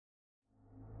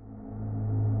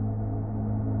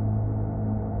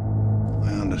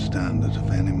understand that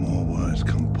if any more words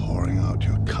come pouring out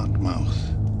your cunt mouth,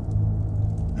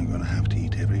 I'm gonna have to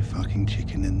eat every fucking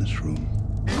chicken in this room.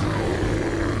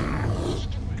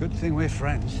 Good thing we're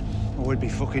friends, or we'd be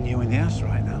fucking you in the ass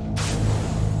right now.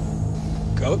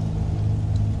 Go.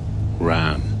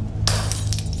 Ram.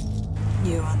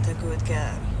 You want a good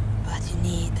girl, but you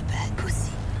need a bad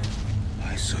pussy.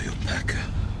 I saw your pecker.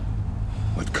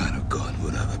 What kind of god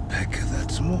would have a pecker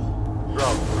that small?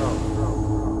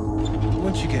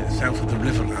 Once you get south of the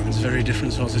Riverlands, very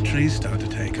different sorts of trees start to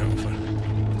take over.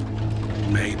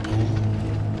 Maple,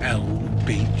 elm,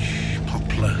 beech,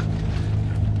 poplar,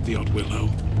 the odd willow.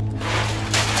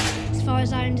 As far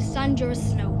as I understand, you're a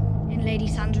snow, and Lady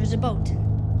Sandra is a boat.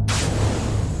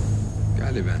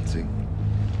 Gallivanting.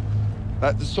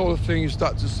 That's the sort of thing you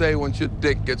start to say once your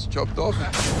dick gets chopped off.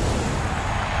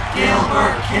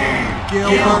 Gilbert King!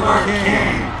 Gilbert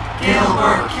King!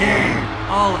 Gilbert King!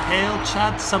 All hail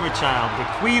Chad Summerchild, the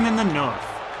Queen in the North.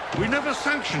 We never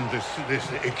sanctioned this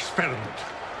experiment.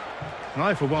 And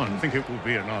I, for one, think it will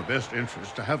be in our best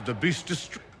interest to have the beast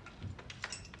destroyed.